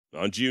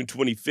On June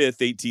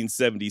 25th,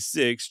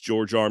 1876,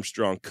 George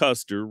Armstrong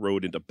Custer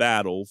rode into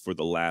battle for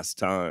the last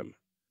time.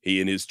 He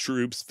and his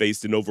troops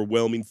faced an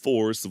overwhelming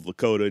force of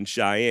Lakota and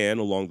Cheyenne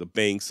along the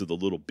banks of the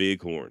Little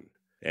Bighorn.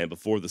 And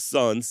before the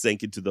sun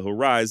sank into the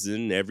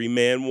horizon, every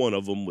man one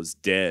of them was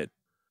dead.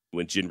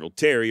 When General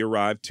Terry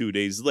arrived 2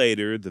 days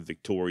later, the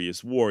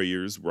victorious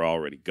warriors were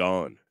already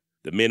gone.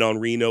 The men on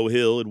Reno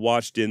Hill had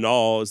watched in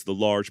awe as the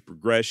large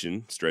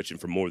progression, stretching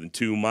for more than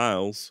 2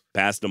 miles,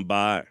 passed them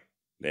by.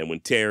 And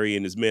when Terry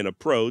and his men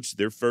approached,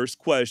 their first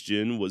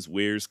question was,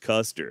 "Where's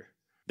Custer?"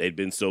 They'd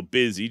been so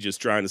busy just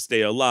trying to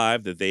stay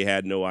alive that they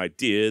had no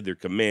idea their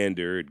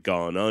commander had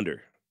gone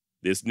under.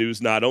 This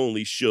news not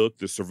only shook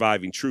the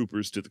surviving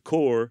troopers to the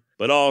core,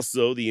 but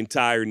also the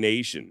entire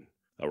nation.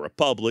 A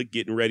republic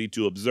getting ready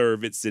to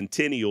observe its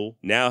centennial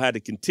now had to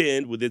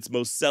contend with its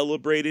most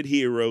celebrated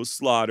hero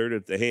slaughtered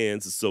at the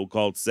hands of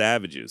so-called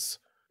savages.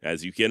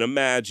 As you can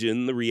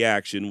imagine, the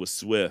reaction was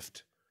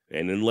swift.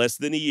 And in less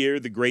than a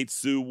year, the Great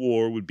Sioux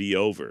War would be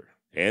over,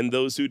 and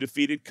those who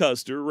defeated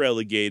Custer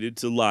relegated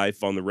to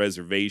life on the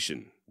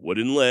reservation,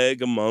 Wooden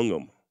Leg among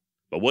them.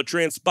 But what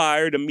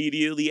transpired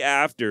immediately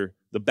after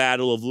the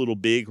Battle of Little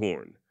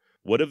Bighorn?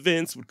 What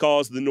events would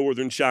cause the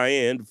Northern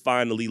Cheyenne to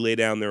finally lay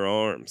down their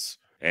arms?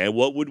 And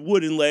what would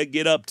Wooden Leg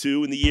get up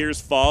to in the years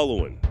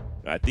following?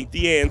 I think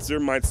the answer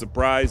might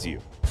surprise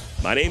you.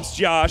 My name's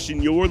Josh,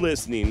 and you're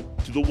listening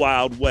to the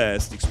Wild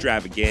West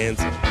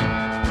Extravaganza.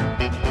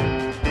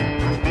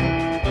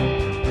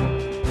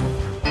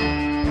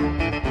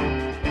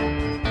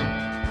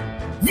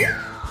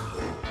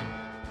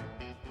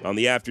 On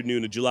the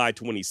afternoon of July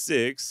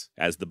 26,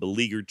 as the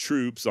beleaguered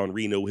troops on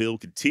Reno Hill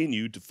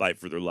continued to fight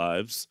for their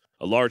lives,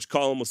 a large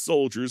column of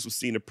soldiers was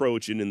seen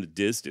approaching in the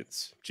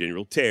distance.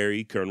 General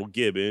Terry, Colonel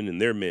Gibbon,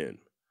 and their men.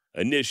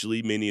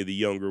 Initially, many of the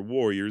younger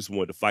warriors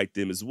wanted to fight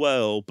them as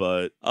well,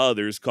 but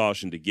others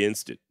cautioned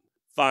against it.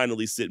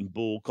 Finally, Sitting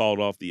Bull called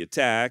off the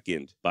attack,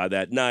 and by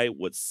that night,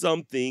 what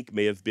some think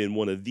may have been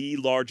one of the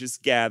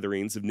largest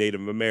gatherings of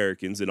Native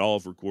Americans in all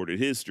of recorded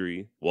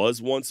history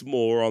was once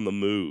more on the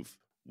move.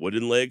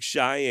 Wooden Leg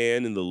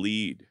Cheyenne in the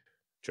lead,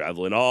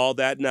 traveling all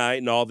that night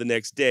and all the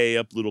next day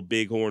up Little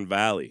Bighorn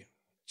Valley.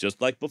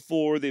 Just like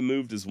before, they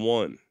moved as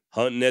one,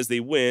 hunting as they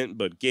went,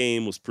 but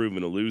game was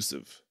proven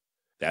elusive.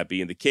 That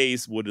being the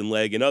case, Wooden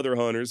Leg and other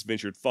hunters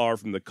ventured far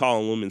from the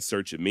column in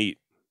search of meat.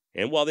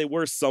 And while they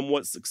were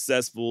somewhat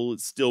successful,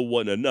 it still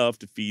wasn't enough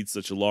to feed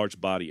such a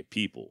large body of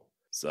people.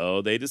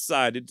 So they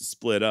decided to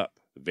split up,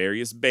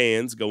 various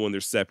bands going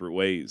their separate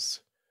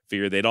ways.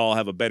 Figured they'd all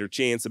have a better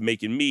chance of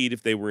making meat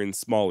if they were in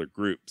smaller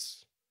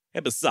groups.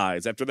 And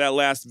besides, after that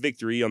last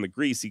victory on the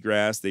greasy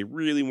grass, they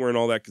really weren't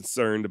all that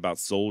concerned about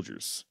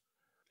soldiers.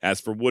 As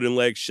for Wooden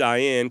Leg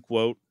Cheyenne,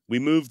 quote, "We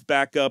moved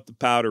back up the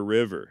Powder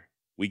River.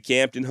 We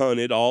camped and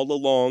hunted all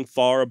along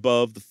far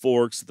above the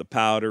forks of the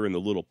Powder and the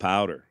Little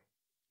Powder.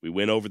 We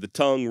went over the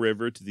Tongue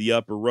River to the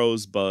upper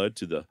Rosebud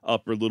to the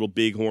upper Little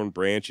Bighorn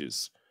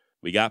branches.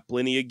 We got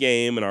plenty of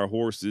game and our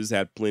horses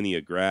had plenty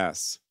of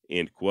grass."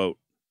 End quote.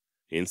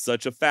 In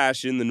such a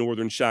fashion, the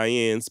Northern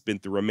Cheyenne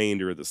spent the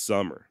remainder of the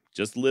summer,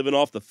 just living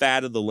off the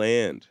fat of the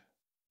land.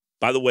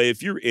 By the way,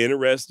 if you're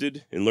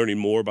interested in learning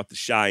more about the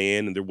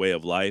Cheyenne and their way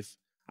of life,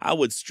 I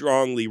would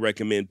strongly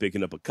recommend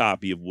picking up a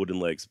copy of Wooden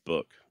Leg's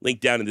book,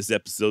 linked down in this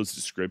episode's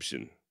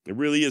description. It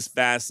really is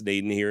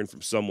fascinating hearing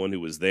from someone who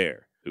was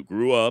there, who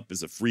grew up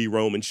as a free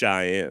roaming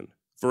Cheyenne.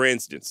 For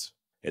instance,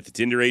 at the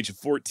tender age of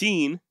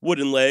 14,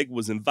 Wooden Leg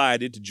was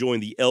invited to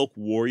join the Elk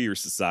Warrior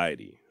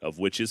Society, of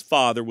which his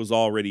father was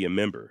already a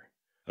member.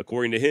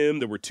 According to him,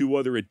 there were 2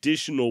 other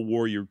additional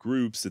warrior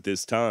groups at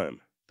this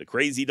time, the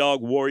Crazy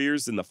Dog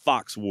Warriors and the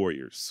Fox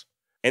Warriors.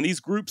 And these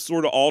groups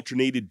sort of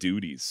alternated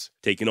duties,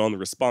 taking on the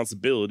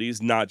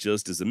responsibilities not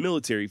just as a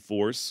military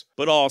force,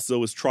 but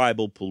also as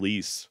tribal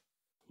police.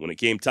 When it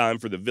came time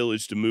for the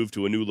village to move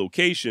to a new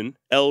location,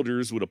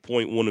 elders would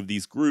appoint one of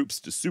these groups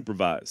to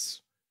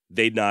supervise.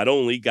 They'd not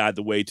only guide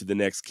the way to the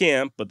next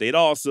camp, but they'd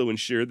also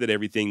ensure that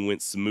everything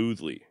went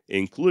smoothly,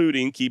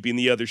 including keeping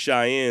the other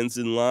Cheyennes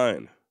in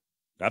line.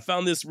 I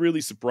found this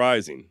really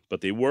surprising,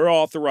 but they were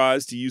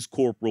authorized to use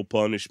corporal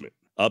punishment,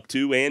 up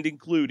to and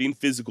including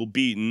physical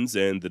beatings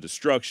and the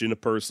destruction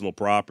of personal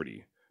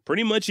property.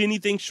 Pretty much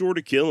anything short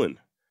of killing.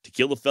 To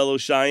kill a fellow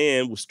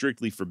Cheyenne was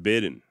strictly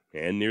forbidden,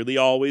 and nearly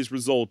always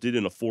resulted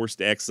in a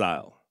forced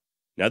exile.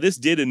 Now this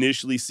did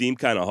initially seem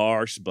kind of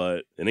harsh,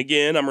 but then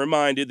again, I'm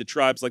reminded that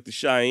tribes like the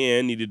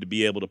Cheyenne needed to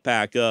be able to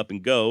pack up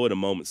and go at a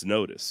moment's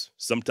notice,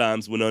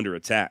 sometimes when under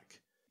attack.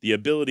 The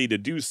ability to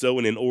do so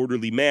in an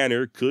orderly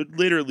manner could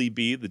literally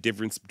be the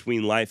difference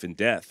between life and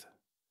death.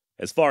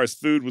 As far as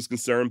food was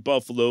concerned,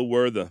 buffalo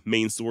were the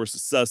main source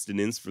of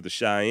sustenance for the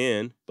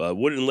Cheyenne, but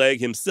Wooden Leg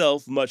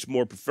himself much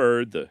more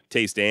preferred the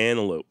taste of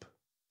antelope.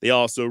 They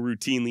also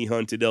routinely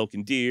hunted elk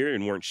and deer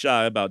and weren't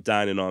shy about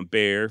dining on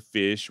bear,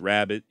 fish,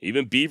 rabbit,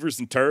 even beavers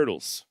and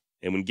turtles.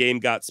 And when game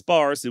got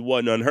sparse, it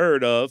wasn't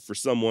unheard of for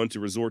someone to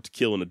resort to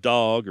killing a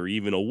dog or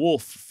even a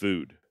wolf for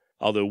food,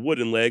 although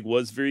Wooden Leg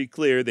was very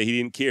clear that he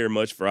didn't care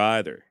much for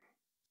either.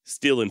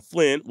 Steel and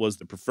flint was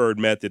the preferred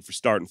method for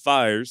starting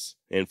fires,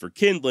 and for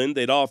kindling,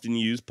 they'd often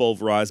use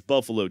pulverized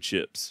buffalo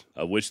chips,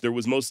 of which there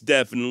was most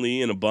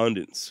definitely in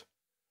abundance.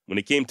 When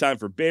it came time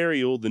for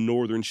burial, the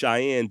Northern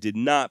Cheyenne did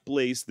not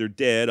place their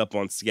dead up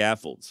on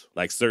scaffolds,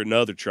 like certain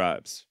other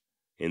tribes.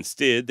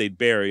 Instead, they'd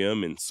bury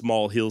them in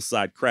small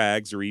hillside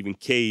crags or even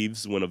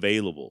caves when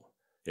available.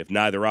 If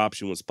neither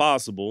option was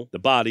possible, the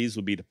bodies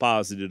would be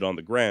deposited on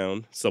the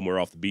ground, somewhere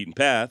off the beaten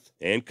path,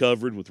 and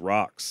covered with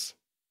rocks.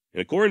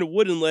 And according to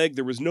Wooden Leg,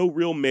 there was no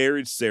real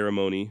marriage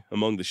ceremony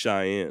among the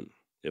Cheyenne.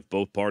 If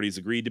both parties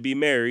agreed to be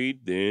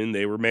married, then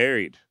they were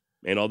married.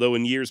 And although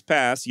in years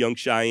past, young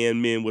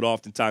Cheyenne men would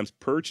oftentimes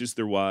purchase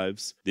their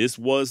wives, this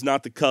was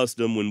not the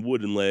custom when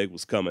Wooden Leg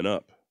was coming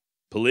up.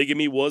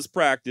 Polygamy was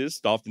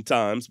practiced,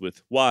 oftentimes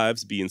with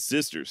wives being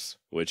sisters,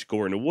 which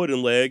according to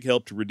Wooden Leg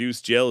helped to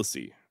reduce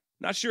jealousy.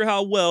 Not sure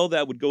how well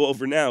that would go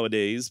over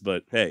nowadays,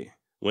 but hey,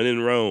 when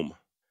in Rome.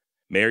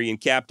 Marrying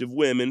captive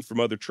women from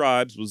other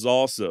tribes was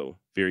also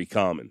very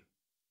common.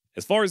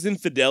 As far as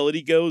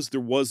infidelity goes, there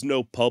was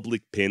no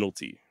public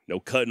penalty, no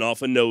cutting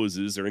off of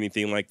noses or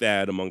anything like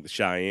that among the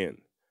Cheyenne.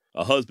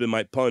 A husband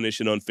might punish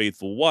an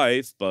unfaithful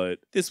wife, but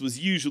this was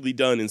usually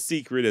done in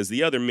secret as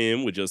the other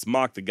men would just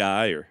mock the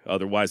guy or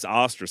otherwise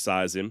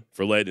ostracize him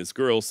for letting his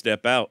girl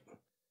step out.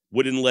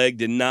 Wooden Leg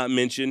did not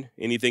mention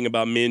anything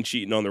about men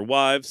cheating on their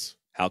wives,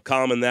 how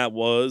common that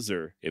was,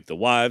 or if the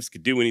wives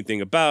could do anything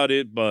about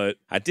it, but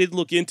I did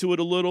look into it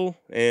a little,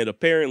 and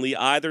apparently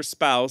either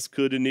spouse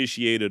could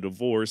initiate a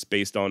divorce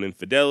based on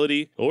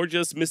infidelity or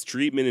just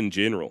mistreatment in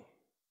general.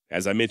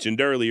 As I mentioned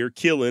earlier,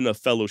 killing a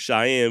fellow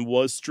Cheyenne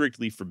was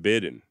strictly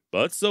forbidden,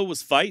 but so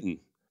was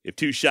fighting. If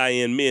two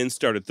Cheyenne men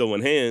started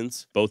throwing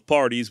hands, both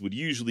parties would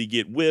usually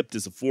get whipped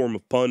as a form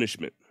of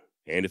punishment,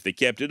 and if they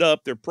kept it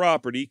up, their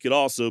property could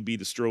also be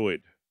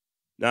destroyed.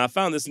 Now, I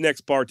found this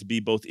next part to be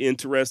both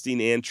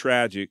interesting and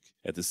tragic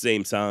at the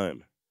same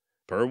time.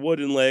 Per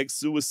Wooden Leg,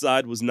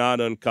 suicide was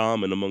not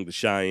uncommon among the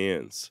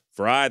Cheyennes,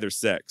 for either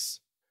sex.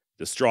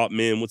 Distraught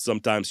men would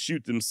sometimes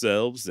shoot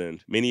themselves,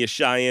 and many a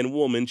Cheyenne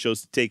woman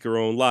chose to take her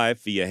own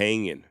life via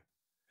hanging.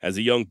 As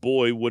a young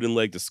boy, Wooden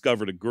Leg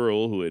discovered a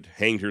girl who had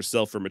hanged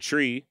herself from a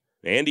tree,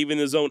 and even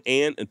his own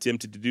aunt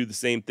attempted to do the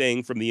same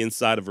thing from the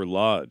inside of her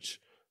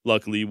lodge.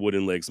 Luckily,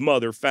 Wooden Leg's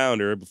mother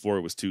found her before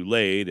it was too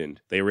late,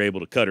 and they were able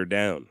to cut her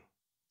down.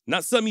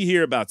 Not something you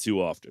hear about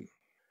too often.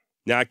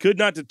 Now, I could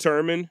not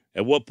determine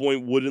at what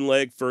point Wooden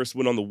Leg first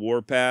went on the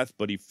warpath,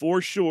 but he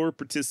for sure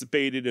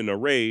participated in a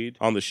raid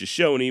on the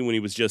Shoshone when he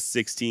was just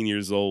 16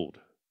 years old.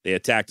 They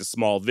attacked a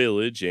small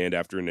village, and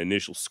after an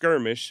initial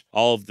skirmish,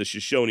 all of the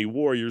Shoshone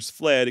warriors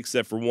fled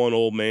except for one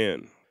old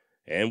man.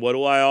 And what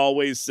do I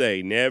always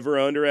say? Never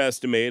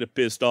underestimate a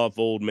pissed-off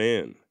old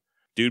man.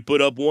 Dude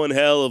put up one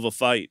hell of a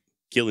fight,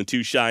 killing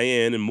two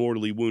Cheyenne and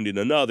mortally wounding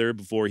another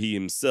before he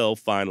himself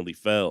finally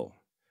fell.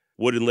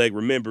 Wooden Leg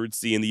remembered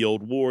seeing the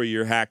old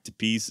warrior hacked to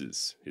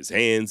pieces, his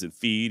hands and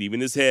feet, even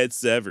his head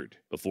severed,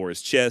 before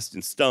his chest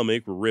and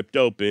stomach were ripped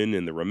open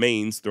and the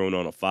remains thrown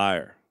on a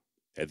fire.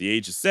 At the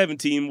age of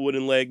 17,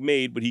 Wooden Leg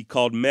made what he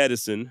called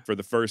medicine for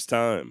the first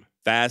time,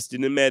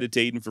 fasting and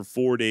meditating for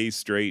 4 days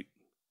straight.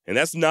 And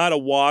that's not a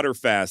water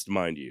fast,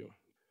 mind you.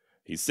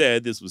 He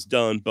said this was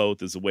done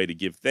both as a way to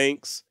give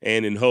thanks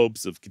and in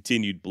hopes of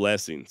continued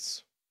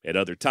blessings. At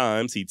other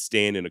times, he'd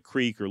stand in a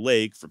creek or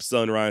lake from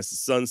sunrise to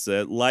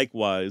sunset,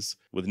 likewise,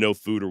 with no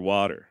food or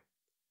water.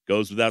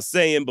 Goes without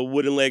saying, but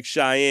Wooden Leg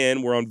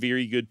Cheyenne were on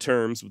very good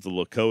terms with the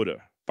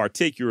Lakota,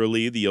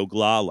 particularly the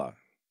Oglala,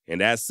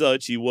 and as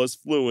such, he was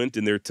fluent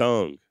in their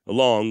tongue,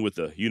 along with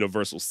the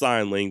universal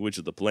sign language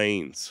of the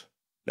plains.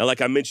 Now,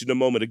 like I mentioned a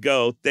moment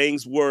ago,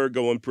 things were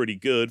going pretty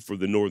good for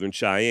the Northern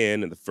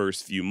Cheyenne in the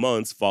first few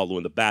months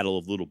following the Battle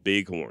of Little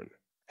Bighorn.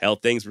 Hell,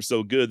 things were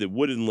so good that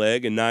Wooden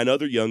Leg and 9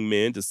 other young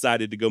men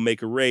decided to go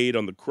make a raid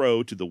on the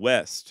Crow to the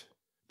west.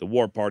 The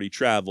war party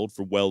traveled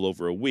for well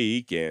over a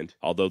week, and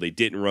although they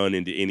didn't run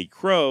into any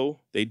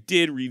Crow, they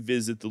did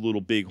revisit the Little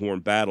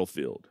Bighorn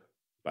battlefield.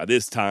 By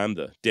this time,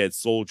 the dead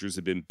soldiers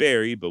had been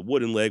buried, but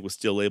Wooden Leg was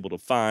still able to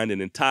find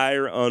an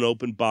entire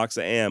unopened box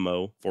of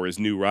ammo for his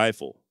new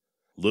rifle.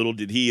 Little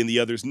did he and the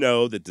others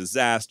know that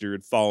disaster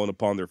had fallen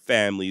upon their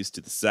families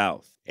to the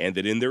south, and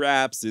that in their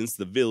absence,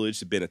 the village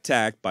had been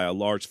attacked by a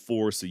large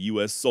force of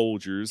U.S.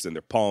 soldiers and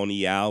their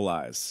Pawnee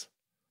allies.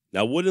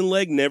 Now, Wooden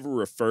Leg never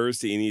refers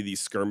to any of these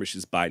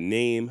skirmishes by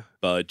name,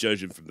 but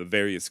judging from the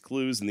various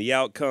clues and the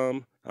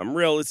outcome, I'm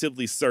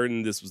relatively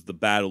certain this was the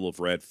Battle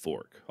of Red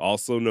Fork,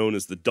 also known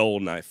as the Dull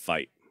Knife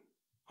Fight.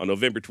 On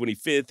November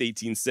 25,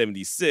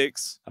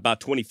 1876,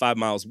 about 25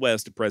 miles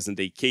west of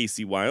present-day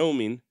Casey,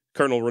 Wyoming,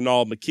 Colonel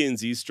Ronald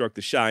McKenzie struck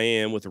the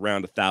Cheyenne with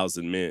around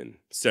 1,000 men,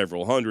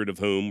 several hundred of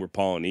whom were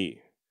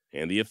Pawnee.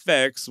 And the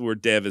effects were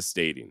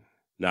devastating.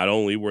 Not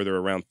only were there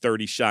around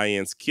 30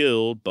 Cheyennes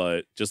killed,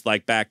 but just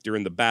like back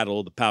during the Battle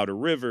of the Powder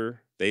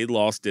River, they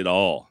lost it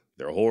all.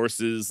 Their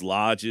horses,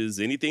 lodges,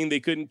 anything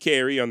they couldn't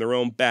carry on their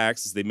own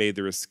backs as they made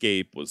their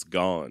escape was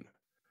gone.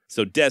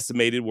 So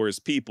decimated were his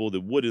people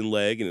that Wooden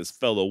Leg and his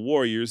fellow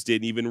warriors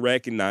didn't even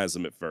recognize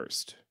him at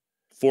first.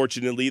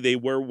 Fortunately, they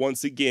were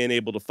once again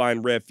able to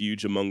find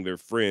refuge among their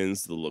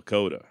friends, the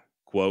Lakota.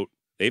 Quote,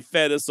 "They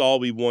fed us all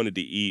we wanted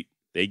to eat.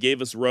 They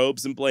gave us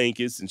robes and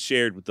blankets and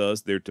shared with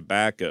us their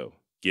tobacco.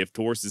 Gift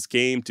horses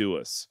came to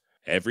us.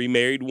 Every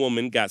married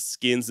woman got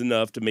skins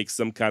enough to make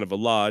some kind of a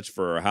lodge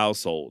for her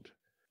household.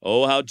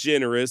 Oh, how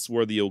generous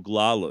were the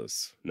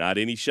Oglalas. Not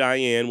any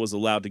Cheyenne was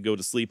allowed to go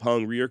to sleep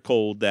hungry or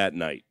cold that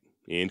night."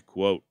 End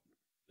quote.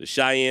 The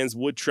Cheyennes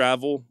would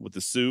travel with the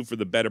Sioux for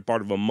the better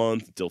part of a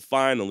month until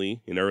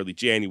finally, in early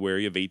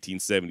January of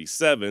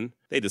 1877,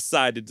 they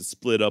decided to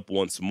split up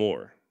once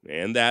more.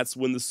 And that's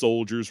when the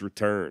soldiers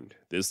returned,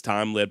 this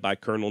time led by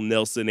Colonel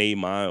Nelson A.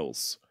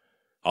 Miles.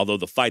 Although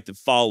the fight that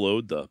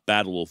followed, the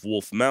Battle of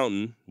Wolf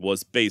Mountain,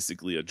 was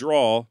basically a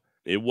draw,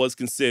 it was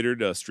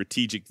considered a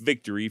strategic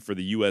victory for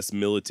the U.S.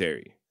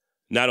 military.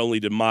 Not only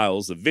did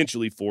Miles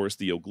eventually force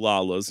the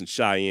Oglalas and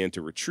Cheyenne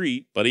to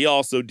retreat, but he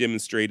also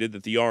demonstrated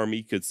that the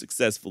Army could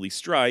successfully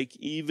strike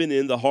even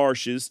in the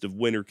harshest of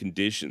winter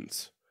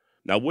conditions.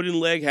 Now, Wooden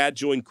Leg had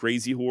joined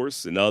Crazy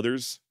Horse and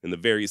others in the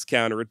various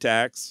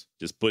counterattacks,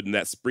 just putting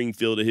that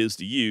Springfield of his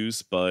to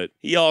use, but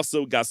he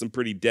also got some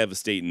pretty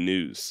devastating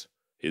news.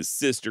 His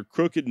sister,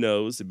 Crooked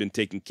Nose, had been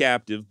taken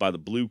captive by the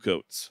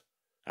Bluecoats.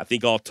 I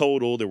think all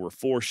total, there were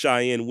 4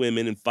 Cheyenne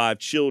women and 5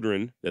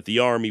 children that the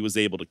Army was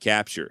able to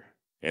capture.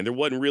 And there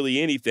wasn't really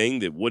anything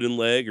that Wooden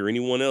Leg or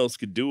anyone else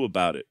could do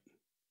about it.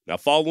 Now,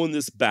 following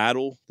this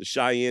battle, the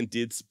Cheyenne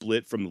did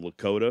split from the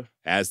Lakota,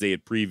 as they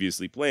had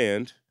previously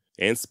planned,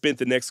 and spent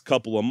the next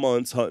couple of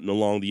months hunting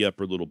along the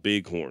upper Little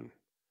Bighorn.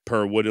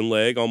 Per Wooden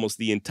Leg, almost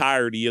the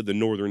entirety of the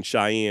northern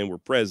Cheyenne were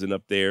present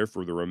up there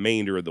for the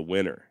remainder of the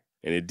winter,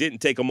 and it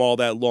didn't take them all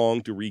that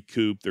long to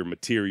recoup their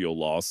material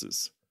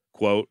losses.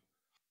 Quote,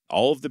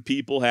 "All of the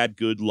people had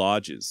good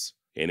lodges.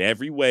 In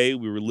every way,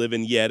 we were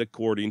living yet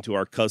according to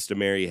our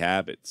customary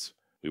habits.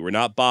 We were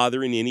not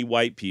bothering any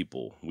white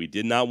people. We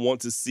did not want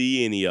to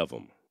see any of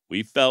them.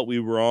 We felt we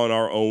were on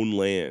our own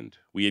land.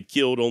 We had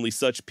killed only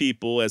such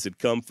people as had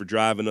come for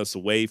driving us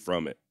away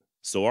from it.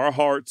 So our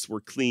hearts were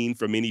clean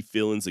from any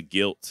feelings of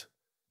guilt."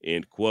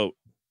 End quote.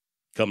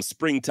 Come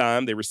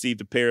springtime, they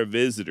received a pair of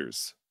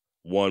visitors.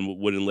 One what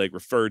Wooden Leg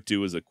referred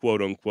to as a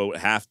quote-unquote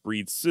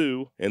half-breed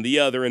Sioux, and the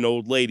other an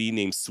old lady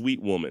named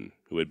Sweet Woman,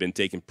 who had been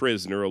taken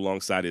prisoner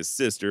alongside his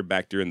sister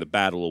back during the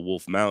Battle of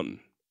Wolf Mountain.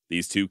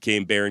 These two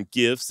came bearing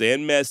gifts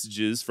and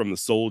messages from the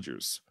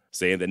soldiers,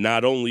 saying that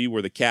not only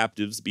were the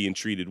captives being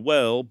treated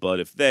well, but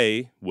if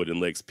they, Wooden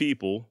Leg's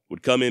people,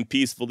 would come in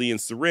peacefully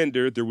and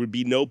surrender, there would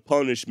be no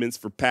punishments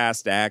for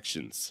past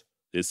actions.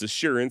 This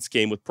assurance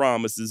came with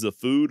promises of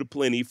food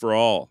aplenty for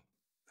all.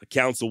 A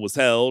council was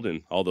held,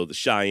 and although the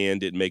Cheyenne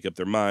didn't make up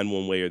their mind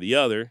one way or the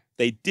other,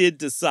 they did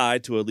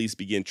decide to at least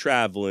begin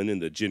traveling in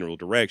the general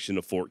direction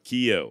of Fort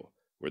Keogh,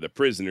 where the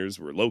prisoners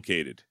were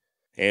located.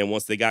 And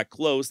once they got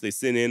close, they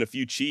sent in a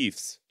few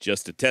chiefs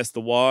just to test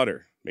the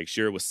water, make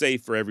sure it was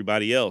safe for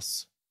everybody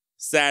else.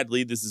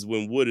 Sadly, this is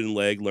when Wooden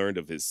Leg learned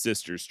of his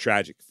sister's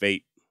tragic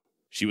fate.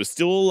 She was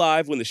still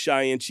alive when the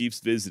Cheyenne chiefs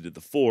visited the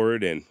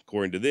fort, and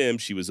according to them,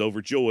 she was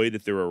overjoyed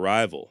at their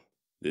arrival.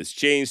 This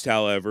changed,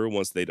 however,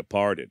 once they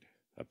departed.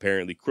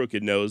 Apparently,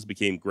 Crooked Nose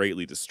became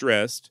greatly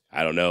distressed.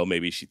 I don't know,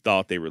 maybe she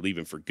thought they were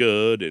leaving for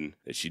good and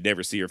that she'd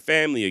never see her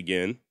family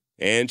again.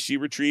 And she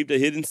retrieved a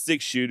hidden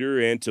 6-shooter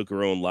and took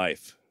her own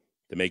life.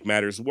 To make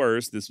matters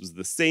worse, this was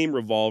the same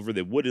revolver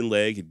that Wooden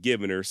Leg had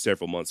given her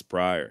several months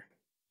prior.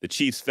 The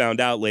chiefs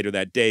found out later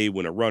that day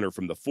when a runner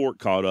from the fort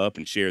caught up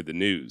and shared the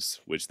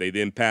news, which they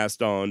then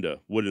passed on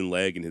to Wooden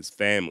Leg and his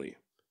family.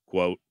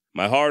 Quote,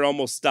 "My heart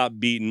almost stopped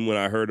beating when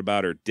I heard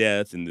about her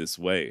death in this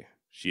way.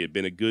 She had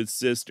been a good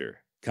sister,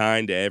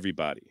 kind to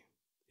everybody."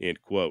 End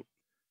quote.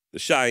 The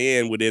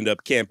Cheyenne would end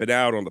up camping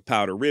out on the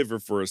Powder River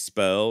for a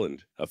spell,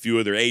 and a few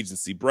of their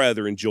agency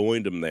brethren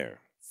joined them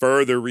there,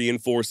 further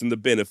reinforcing the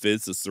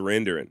benefits of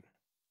surrendering.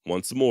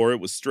 Once more, it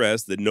was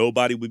stressed that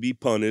nobody would be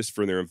punished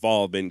for their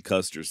involvement in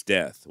Custer's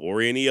death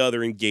or any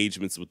other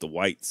engagements with the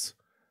whites.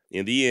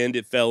 In the end,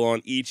 it fell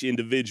on each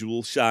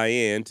individual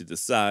Cheyenne to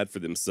decide for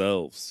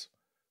themselves.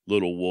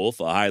 Little Wolf,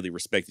 a highly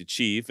respected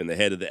chief and the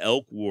head of the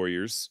Elk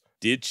Warriors,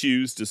 did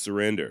choose to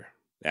surrender,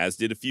 as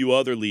did a few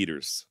other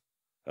leaders.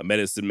 A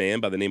medicine man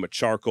by the name of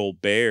Charcoal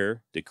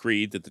Bear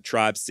decreed that the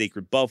tribe's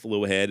sacred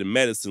buffalo head and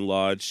medicine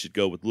lodge should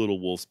go with Little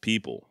Wolf's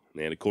people,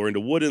 and according to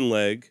Wooden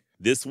Leg,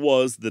 this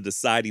was the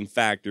deciding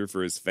factor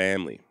for his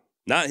family.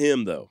 Not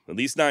him, though, at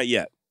least not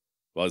yet.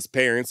 While his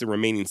parents and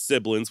remaining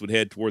siblings would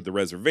head toward the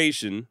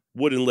reservation,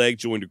 Wooden Leg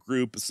joined a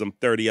group of some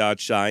 30-odd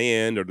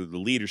Cheyenne under the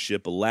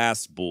leadership of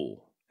Last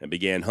Bull and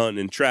began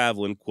hunting and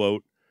traveling,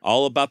 quote,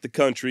 all about the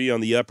country on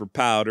the Upper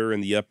Powder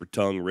and the Upper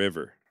Tongue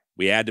River.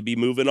 We had to be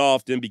moving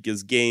often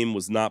because game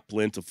was not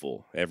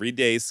plentiful. Every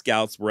day,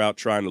 scouts were out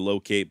trying to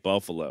locate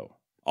buffalo.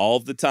 All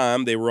of the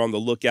time, they were on the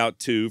lookout,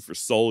 too, for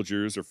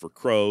soldiers or for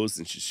crows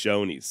and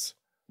Shoshones.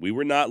 We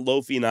were not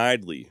loafing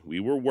idly. We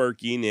were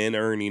working and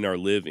earning our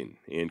living,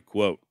 end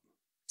quote.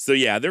 So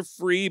yeah, they're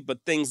free,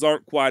 but things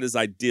aren't quite as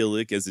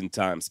idyllic as in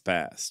times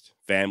past.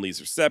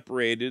 Families are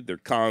separated, they're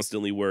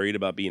constantly worried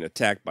about being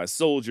attacked by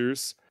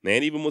soldiers,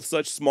 and even with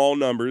such small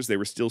numbers, they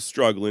were still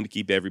struggling to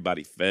keep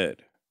everybody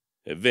fed.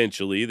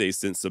 Eventually, they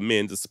sent some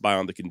men to spy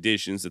on the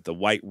conditions at the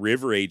White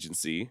River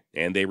Agency,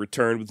 and they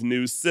returned with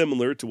news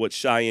similar to what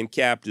Cheyenne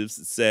captives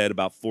had said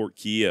about Fort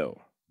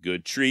Keogh.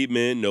 Good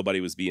treatment,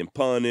 nobody was being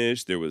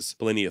punished, there was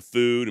plenty of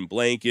food and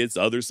blankets,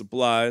 other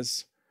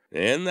supplies,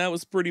 and that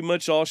was pretty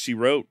much all she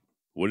wrote.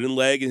 Wooden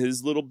Leg and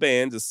his little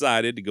band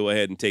decided to go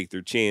ahead and take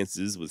their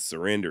chances with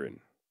surrendering.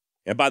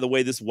 And by the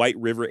way, this White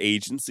River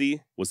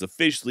Agency was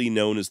officially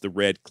known as the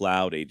Red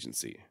Cloud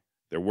Agency.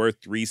 There were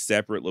 3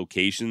 separate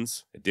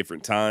locations at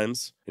different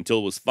times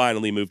until it was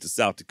finally moved to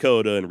South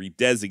Dakota and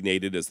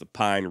redesignated as the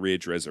Pine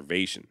Ridge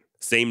Reservation,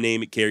 same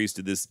name it carries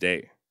to this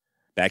day.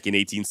 Back in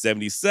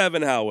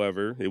 1877,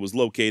 however, it was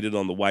located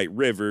on the White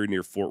River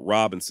near Fort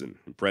Robinson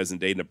in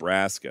present-day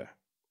Nebraska.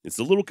 It's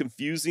a little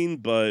confusing,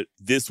 but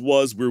this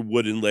was where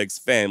Wooden Leg's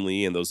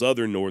family and those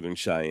other Northern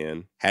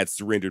Cheyenne had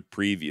surrendered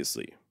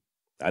previously.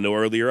 I know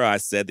earlier I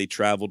said they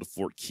traveled to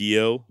Fort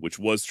Keogh, which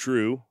was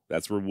true.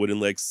 That's where Wooden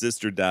Leg's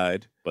sister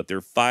died. But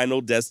their final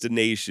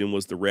destination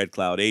was the Red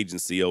Cloud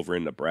Agency over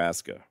in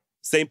Nebraska.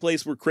 Same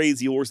place where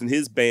Crazy Horse and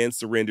his band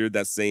surrendered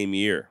that same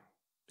year.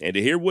 And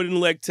to hear Wooden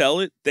Leg tell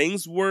it,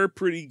 things were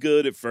pretty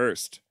good at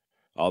first.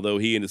 Although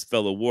he and his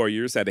fellow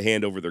warriors had to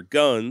hand over their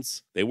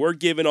guns, they were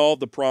given all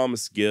the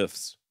promised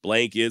gifts.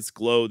 Blankets,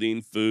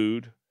 clothing,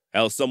 food.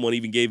 Hell, someone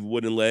even gave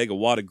Wooden Leg a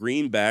wad of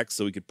greenbacks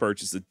so he could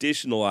purchase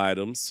additional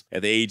items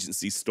at the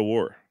agency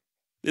store.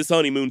 This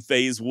honeymoon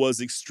phase was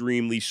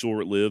extremely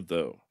short-lived,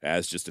 though,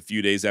 as just a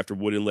few days after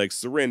Wooden Leg's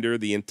surrender,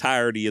 the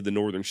entirety of the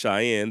Northern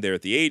Cheyenne there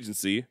at the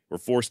agency were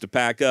forced to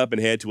pack up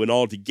and head to an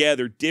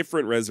altogether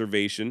different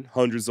reservation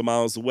hundreds of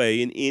miles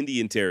away in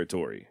Indian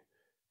Territory.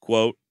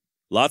 Quote,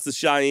 "Lots of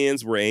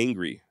Cheyennes were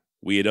angry.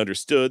 We had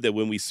understood that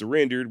when we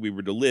surrendered, we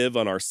were to live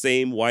on our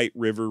same White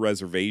River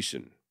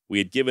Reservation. We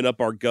had given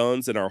up our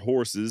guns and our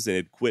horses and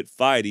had quit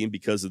fighting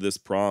because of this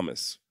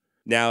promise.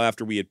 Now,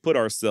 after we had put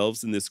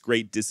ourselves in this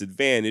great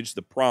disadvantage,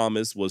 the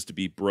promise was to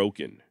be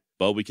broken.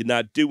 But we could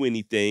not do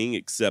anything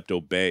except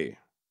obey.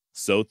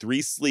 So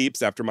 3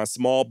 sleeps after my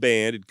small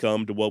band had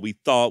come to what we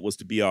thought was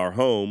to be our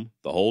home,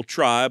 the whole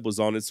tribe was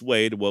on its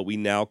way to what we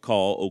now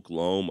call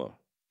Oklahoma."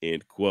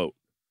 End quote.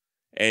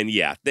 And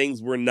yeah,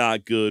 things were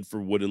not good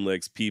for Wooden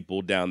Leg's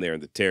people down there in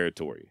the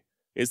territory.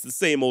 It's the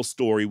same old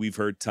story we've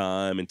heard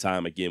time and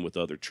time again with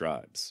other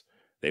tribes.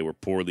 They were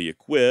poorly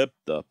equipped,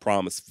 the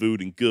promised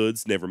food and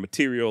goods never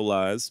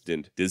materialized,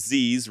 and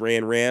disease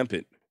ran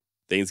rampant.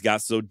 Things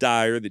got so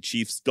dire that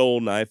Chief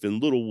Stoleknife and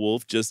Little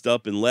Wolf just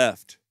up and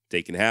left,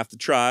 taking half the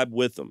tribe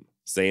with them,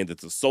 saying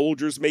that the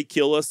soldiers may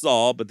kill us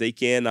all, but they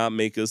cannot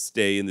make us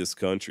stay in this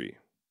country.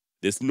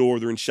 This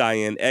Northern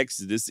Cheyenne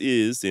exodus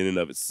is, in and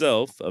of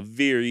itself, a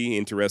very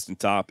interesting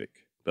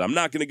topic, but I'm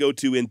not going to go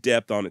too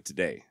in-depth on it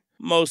today,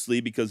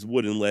 mostly because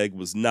Wooden Leg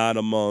was not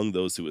among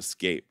those who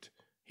escaped.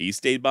 He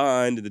stayed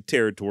behind in the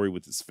territory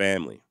with his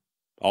family.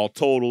 All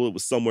total, it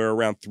was somewhere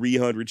around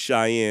 300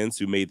 Cheyennes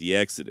who made the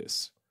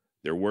exodus.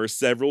 There were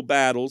several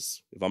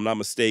battles. If I'm not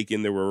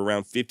mistaken, there were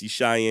around 50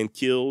 Cheyenne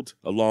killed,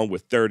 along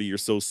with 30 or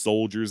so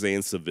soldiers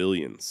and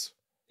civilians.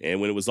 And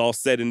when it was all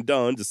said and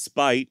done,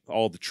 despite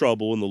all the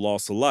trouble and the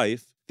loss of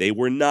life, they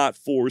were not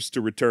forced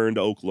to return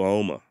to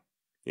Oklahoma.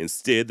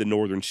 Instead, the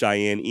Northern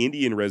Cheyenne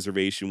Indian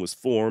Reservation was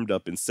formed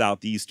up in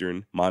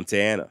southeastern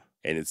Montana.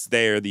 And it's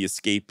there the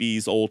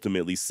escapees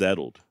ultimately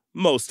settled.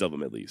 Most of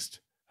them, at least.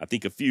 I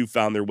think a few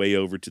found their way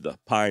over to the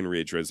Pine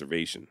Ridge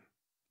Reservation.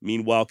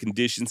 Meanwhile,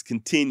 conditions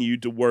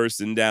continued to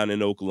worsen down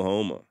in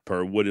Oklahoma.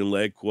 Per Wooden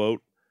Leg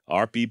quote,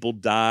 "Our people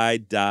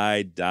died.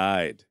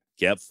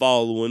 Kept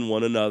following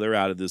one another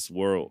out of this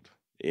world."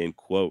 End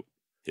quote.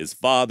 His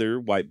father,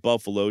 White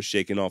Buffalo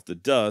shaking off the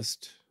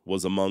dust,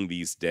 was among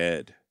these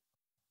dead.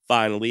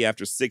 Finally,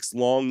 after 6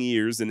 long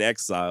years in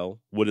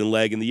exile, Wooden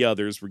Leg and the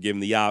others were given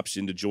the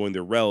option to join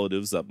their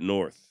relatives up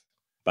north.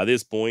 By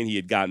this point, he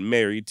had gotten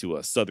married to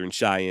a Southern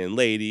Cheyenne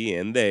lady,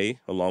 and they,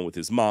 along with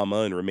his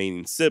mama and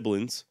remaining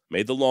siblings,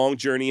 made the long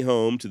journey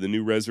home to the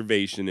new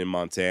reservation in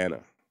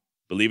Montana.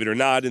 Believe it or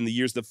not, in the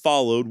years that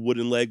followed,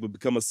 Wooden Leg would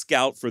become a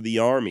scout for the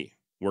Army,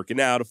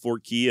 working out of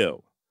Fort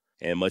Keogh.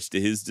 And much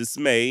to his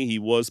dismay, he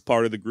was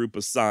part of the group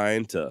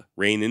assigned to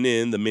reining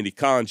in the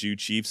Minneconjou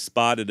chief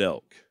Spotted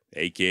Elk,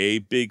 aka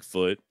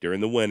Bigfoot, during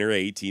the winter of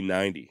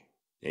 1890.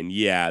 And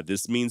yeah,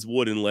 this means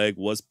Wooden Leg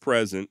was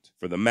present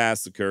for the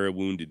massacre at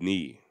Wounded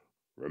Knee.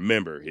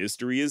 Remember,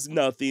 history is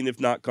nothing if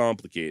not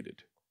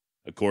complicated.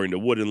 According to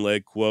Wooden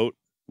Leg, quote,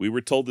 "We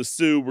were told the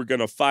Sioux were going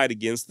to fight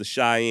against the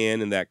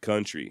Cheyenne in that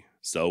country,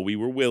 so we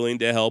were willing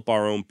to help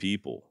our own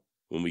people.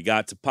 When we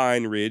got to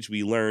Pine Ridge,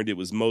 we learned it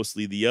was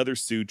mostly the other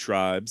Sioux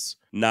tribes,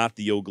 not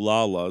the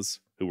Oglalas,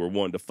 who were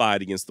wanting to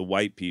fight against the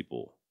white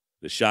people.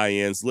 The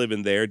Cheyennes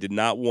living there did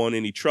not want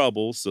any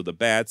trouble, so the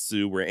bad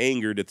Sioux were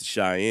angered at the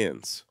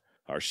Cheyennes.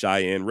 Our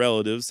Cheyenne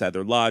relatives had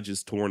their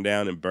lodges torn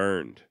down and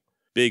burned.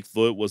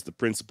 Bigfoot was the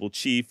principal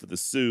chief of the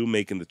Sioux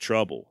making the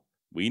trouble.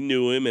 We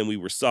knew him and we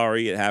were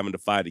sorry at having to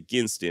fight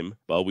against him,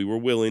 but we were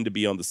willing to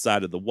be on the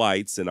side of the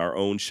whites and our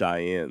own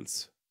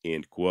Cheyennes."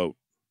 End quote.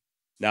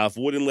 Now, if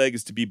Wooden Leg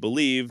is to be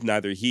believed,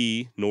 neither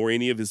he nor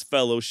any of his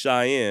fellow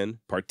Cheyenne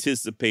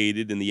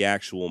participated in the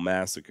actual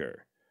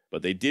massacre,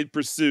 but they did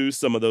pursue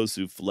some of those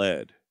who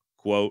fled.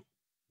 Quote,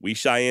 "We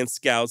Cheyenne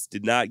scouts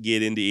did not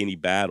get into any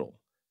battle.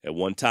 At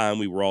one time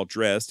we were all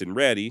dressed and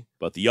ready,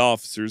 but the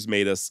officers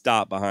made us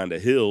stop behind a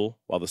hill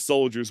while the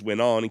soldiers went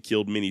on and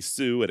killed many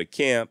Sioux at a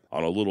camp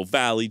on a little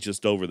valley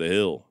just over the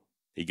hill."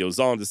 He goes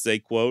on to say,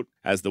 quote,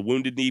 "As the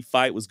Wounded Knee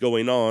fight was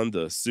going on,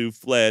 the Sioux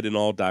fled in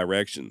all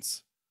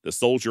directions. The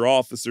soldier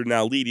officer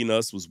now leading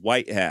us was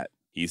White Hat.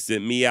 He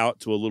sent me out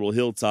to a little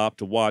hilltop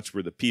to watch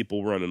where the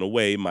people running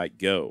away might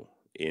go."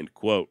 End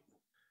quote.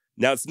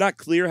 Now, it's not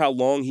clear how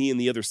long he and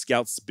the other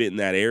scouts spent in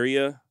that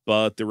area,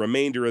 but the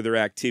remainder of their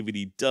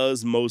activity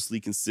does mostly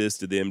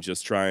consist of them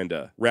just trying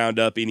to round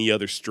up any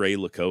other stray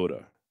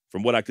Lakota.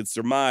 From what I could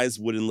surmise,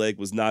 Wooden Leg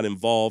was not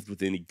involved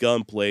with any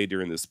gunplay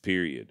during this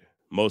period,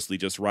 mostly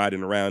just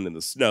riding around in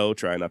the snow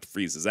trying not to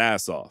freeze his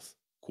ass off.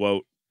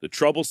 Quote, "The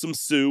troublesome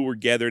Sioux were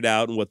gathered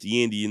out in what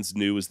the Indians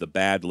knew as the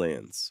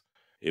Badlands.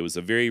 It was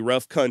a very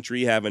rough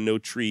country having no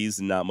trees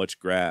and not much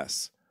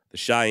grass. The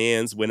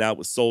Cheyennes went out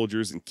with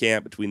soldiers and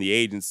camped between the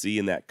agency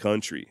and that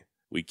country.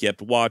 We kept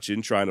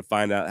watching, trying to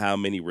find out how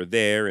many were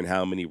there and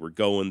how many were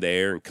going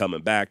there and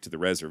coming back to the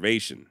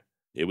reservation.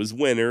 It was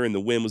winter and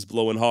the wind was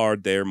blowing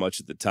hard there much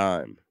of the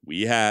time.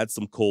 We had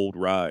some cold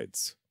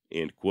rides."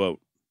 End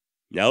quote.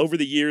 Now, over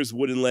the years,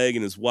 Wooden Leg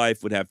and his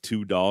wife would have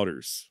 2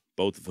 daughters,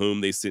 both of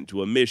whom they sent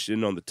to a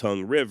mission on the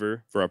Tongue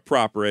River for a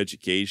proper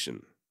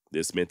education.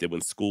 This meant that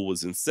when school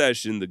was in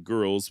session, the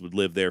girls would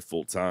live there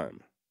full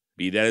time.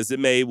 Be that as it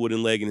may,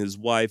 Wooden Leg and his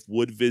wife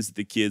would visit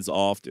the kids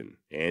often,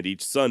 and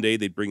each Sunday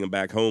they'd bring them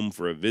back home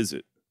for a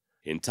visit.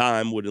 In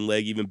time, Wooden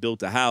Leg even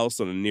built a house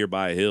on a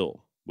nearby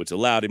hill, which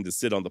allowed him to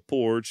sit on the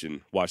porch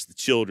and watch the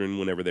children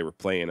whenever they were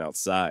playing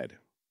outside.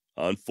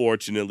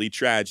 Unfortunately,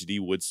 tragedy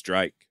would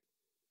strike.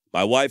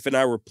 My wife and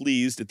I were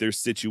pleased at their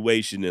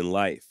situation in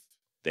life.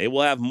 "They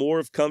will have more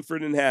of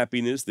comfort and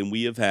happiness than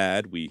we have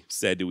had," we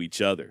said to each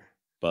other.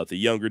 But the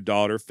younger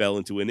daughter fell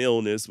into an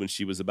illness when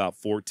she was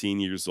about 14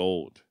 years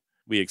old.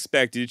 We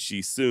expected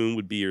she soon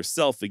would be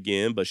herself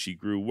again, but she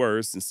grew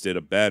worse instead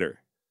of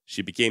better.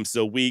 She became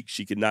so weak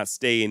she could not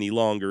stay any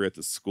longer at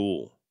the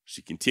school.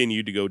 She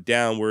continued to go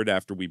downward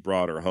after we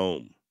brought her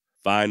home.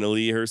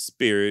 Finally, her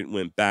spirit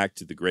went back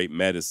to the great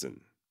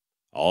medicine.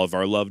 All of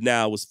our love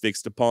now was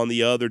fixed upon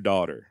the other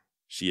daughter.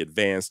 She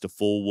advanced to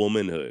full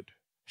womanhood.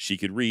 She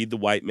could read the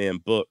white man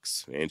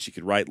books, and she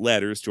could write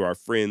letters to our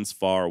friends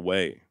far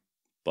away.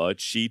 But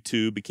she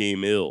too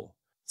became ill,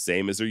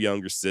 same as her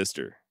younger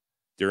sister.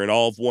 During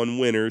all of one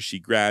winter, she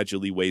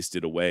gradually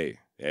wasted away.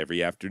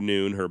 Every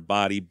afternoon, her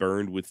body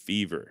burned with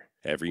fever.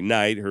 Every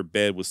night, her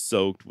bed was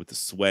soaked with the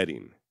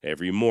sweating.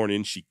 Every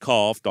morning, she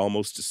coughed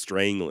almost to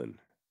strangling.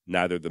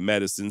 Neither the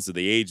medicines of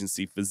the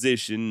agency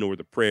physician nor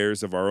the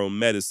prayers of our own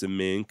medicine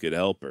men could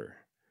help her.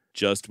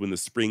 Just when the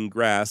spring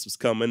grass was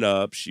coming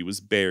up, she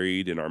was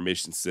buried in our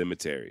mission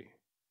cemetery.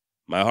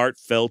 My heart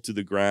fell to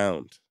the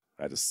ground.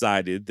 I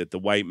decided that the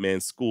white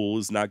man's school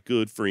is not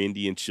good for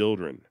Indian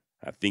children.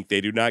 I think they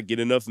do not get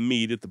enough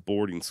meat at the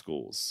boarding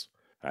schools.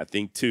 I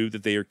think, too,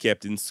 that they are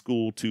kept in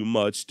school too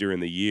much during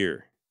the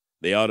year.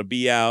 They ought to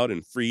be out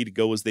and free to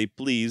go as they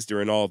please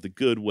during all the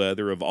good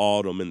weather of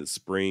autumn and the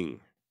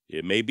spring.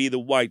 It may be the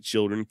white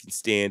children can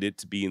stand it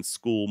to be in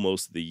school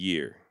most of the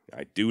year.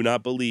 I do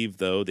not believe,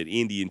 though, that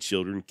Indian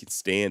children can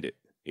stand it.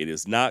 It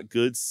is not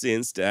good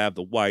sense to have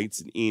the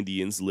whites and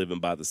Indians living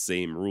by the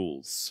same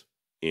rules."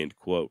 End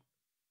quote.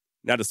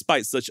 Now,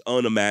 despite such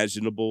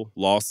unimaginable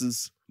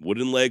losses,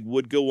 Wooden Leg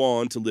would go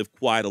on to live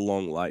quite a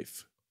long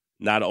life.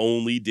 Not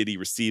only did he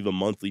receive a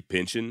monthly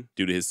pension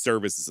due to his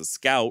service as a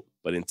scout,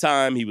 but in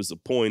time he was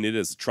appointed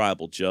as a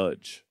tribal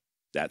judge.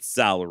 That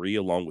salary,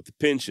 along with the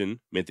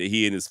pension, meant that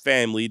he and his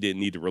family didn't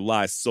need to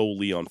rely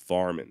solely on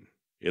farming.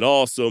 It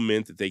also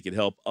meant that they could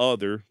help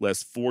other,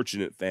 less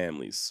fortunate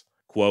families.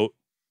 Quote,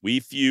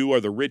 "We few are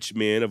the rich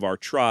men of our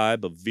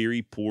tribe of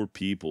very poor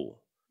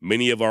people.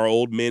 Many of our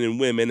old men and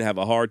women have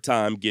a hard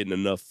time getting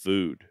enough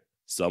food.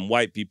 Some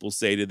white people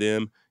say to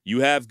them,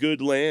 'You have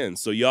good land,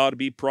 so you ought to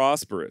be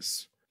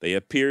prosperous.' They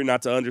appear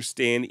not to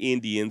understand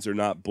Indians are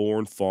not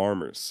born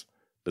farmers.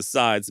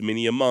 Besides,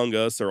 many among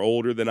us are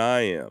older than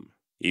I am.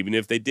 Even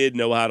if they did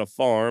know how to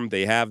farm,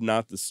 they have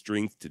not the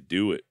strength to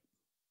do it."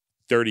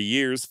 30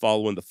 years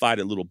following the fight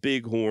at Little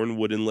Bighorn,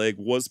 Wooden Leg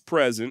was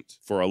present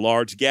for a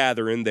large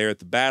gathering there at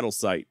the battle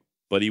site,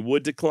 but he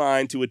would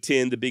decline to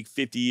attend the big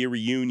 50-year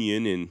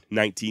reunion in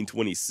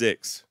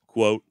 1926.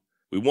 Quote,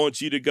 "We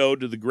want you to go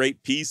to the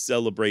great peace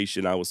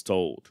celebration, I was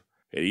told.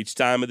 At each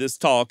time of this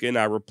talking,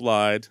 I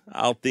replied,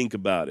 'I'll think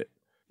about it.'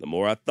 The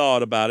more I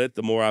thought about it,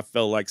 the more I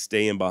felt like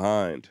staying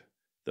behind.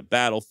 The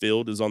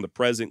battlefield is on the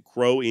present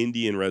Crow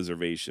Indian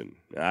Reservation.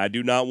 I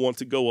do not want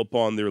to go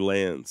upon their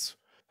lands.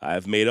 I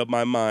have made up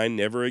my mind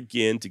never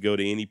again to go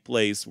to any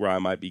place where I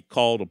might be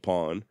called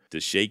upon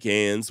to shake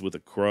hands with a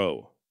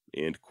Crow."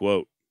 End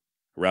quote.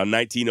 Around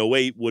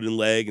 1908, Wooden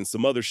Leg and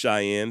some other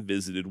Cheyenne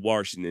visited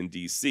Washington,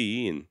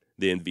 D.C., and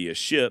then via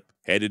ship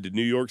headed to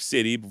New York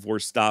City before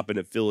stopping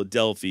at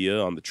Philadelphia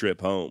on the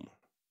trip home.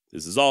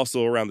 This is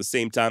also around the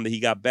same time that he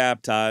got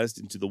baptized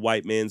into the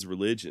white man's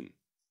religion.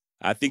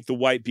 I think the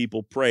white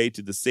people pray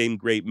to the same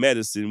great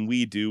medicine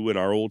we do in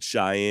our old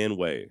Cheyenne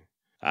way.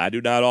 I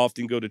do not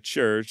often go to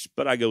church,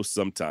 but I go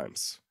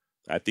sometimes.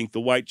 I think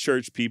the white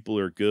church people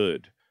are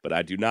good, but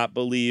I do not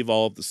believe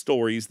all of the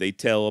stories they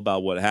tell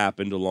about what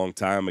happened a long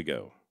time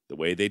ago. The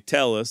way they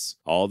tell us,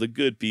 all the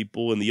good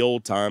people in the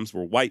old times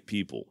were white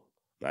people.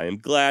 I am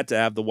glad to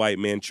have the white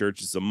man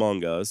churches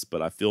among us,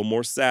 but I feel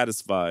more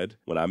satisfied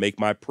when I make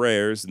my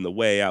prayers in the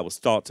way I was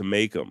taught to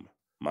make them.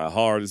 My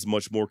heart is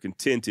much more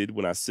contented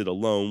when I sit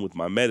alone with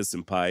my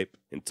medicine pipe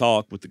and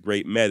talk with the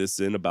great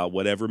medicine about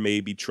whatever may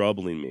be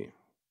troubling me.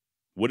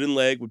 Wooden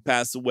Leg would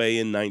pass away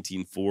in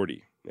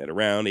 1940, at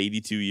around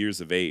 82 years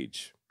of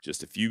age,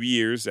 just a few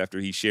years after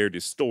he shared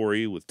his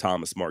story with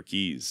Thomas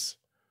Marquise.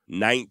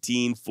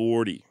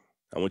 1940.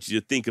 I want you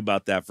to think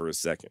about that for a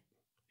second.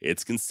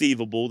 It's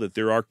conceivable that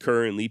there are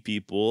currently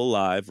people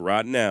alive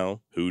right now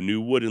who knew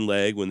Wooden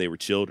Leg when they were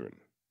children.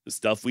 The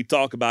stuff we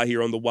talk about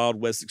here on the Wild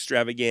West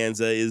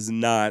Extravaganza is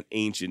not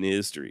ancient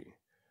history.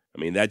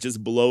 I mean, that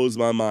just blows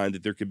my mind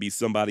that there could be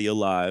somebody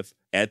alive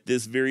at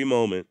this very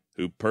moment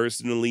who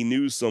personally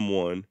knew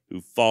someone who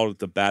fought at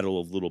the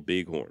Battle of Little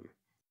Bighorn.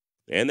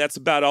 And that's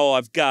about all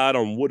I've got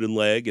on Wooden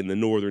Leg and the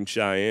Northern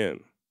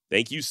Cheyenne.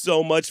 Thank you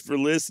so much for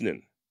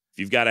listening. If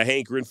you've got a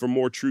hankering for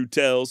more true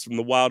tales from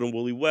the Wild and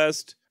Woolly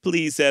West,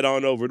 please head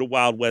on over to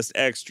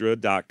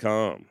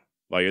wildwestextra.com.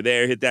 While you're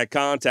there, hit that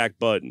contact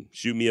button,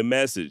 shoot me a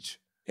message.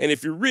 And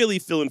if you're really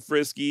feeling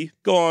frisky,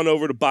 go on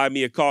over to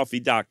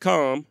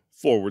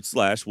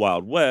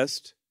buymeacoffee.com/Wild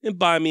West and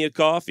buy me a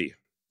coffee.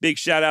 Big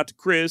shout out to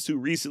Chris, who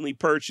recently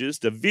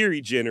purchased a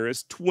very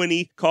generous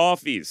 20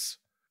 coffees.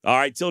 All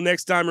right, till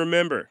next time,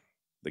 remember,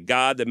 the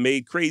God that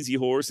made Crazy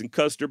Horse and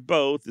Custer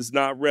both is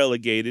not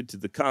relegated to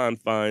the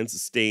confines of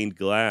stained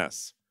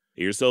glass.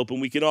 Here's hoping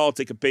we can all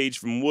take a page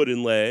from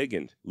Wooden Leg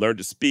and learn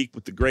to speak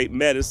with the great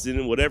medicine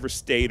in whatever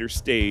state or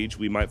stage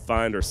we might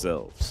find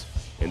ourselves,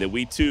 and that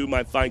we too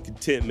might find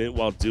contentment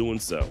while doing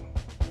so.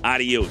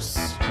 Adios.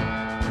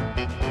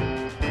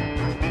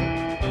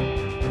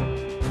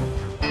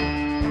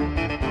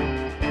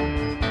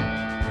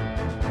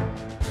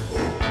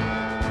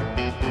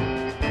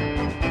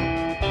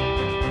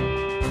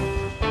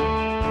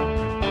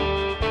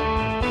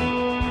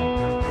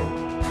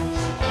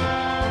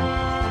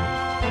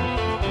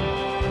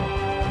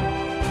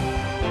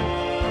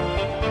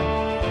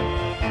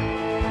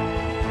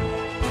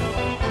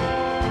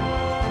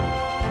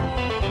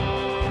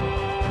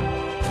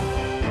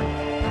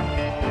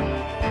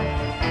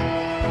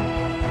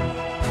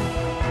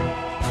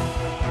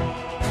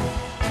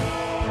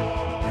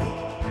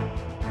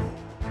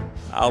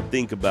 I'll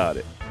think about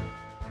it.